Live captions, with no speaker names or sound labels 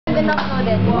been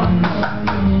uploaded.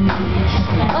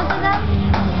 Also that?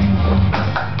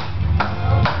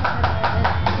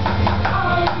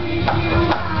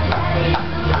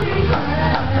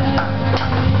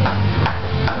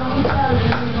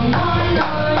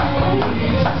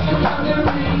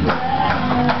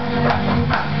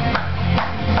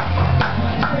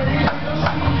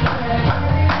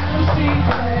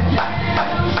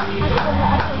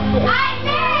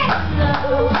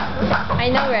 I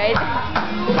know, right?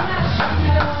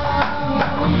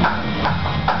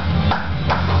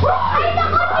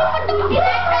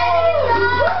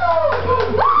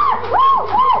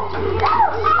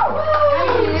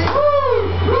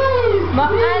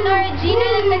 Regina,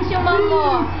 nag-text yung mom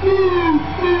mo.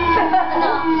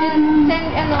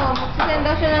 Send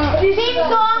daw siya ng... Same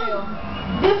song!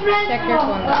 Different check your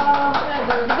phone.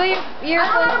 Di ba yung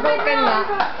earphones broken na?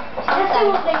 Yes, I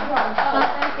will take one.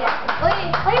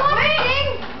 Wait, I want to sing!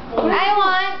 I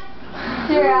want...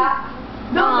 Sira.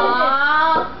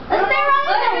 Let's play Run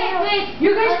the Hills! Wait,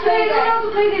 you guys play, I know how to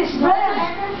play this. Run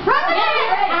the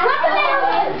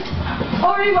Hills!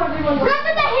 Oh, rewind. Run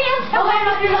to the Hills!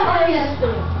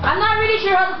 I'm not really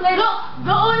sure how to play. Look,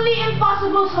 the only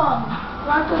impossible song.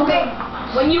 Okay.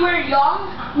 When you were young?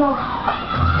 No.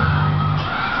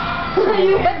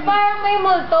 Ba't parang may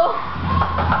multo?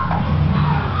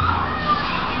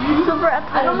 Super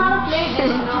attractive. I don't know how to play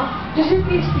this, you know. Just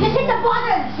hit the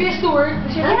button. Just to work.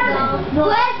 Yeah.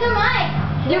 Where's the mic?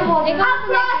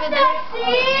 Across the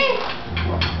sea.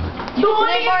 The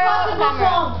only impossible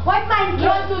song. White man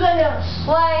run to the hills.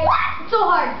 Why? What? It's so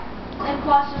hard.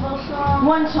 Impossible song.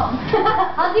 One song.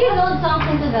 How do you load songs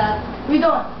into that? We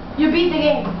don't. You beat the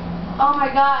game. Oh my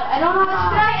god. I don't know how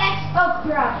to try X up,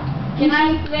 bruh. Can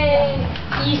I play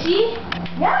easy?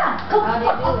 Yeah.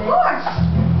 Of course.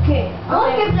 Okay. No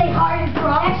one can play hard and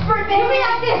pro. Expert, baby. Give me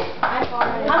like this.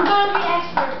 I'm gonna be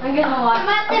expert. I'm gonna watch.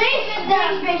 Base.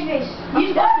 You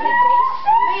got it.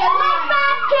 The yellow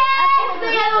line. It's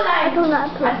the yellow line. I do not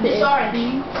play this.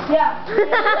 Sorry. Yeah.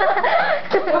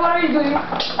 What are you doing?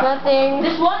 Nothing.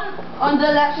 This one on the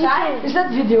left side. Is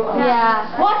that video? Yeah.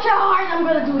 Watch how hard I'm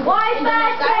gonna do it. Why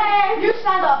faster? You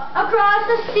stand up. Across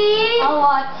the sea. I'll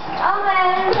watch. I'm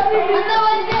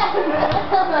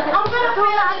gonna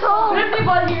play at home. Grab the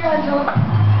ball here, Andrew.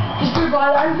 Just the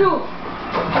ball, Andrew.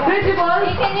 Grab the ball.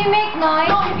 Hey, can you make noise?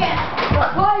 No, you can't.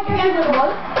 Why? You can't get the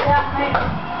ball? Yeah, I...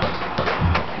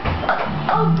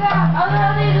 Oh god, I don't know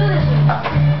how they do this.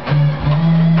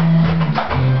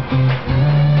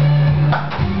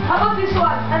 How about this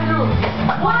one, Andrew?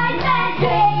 Why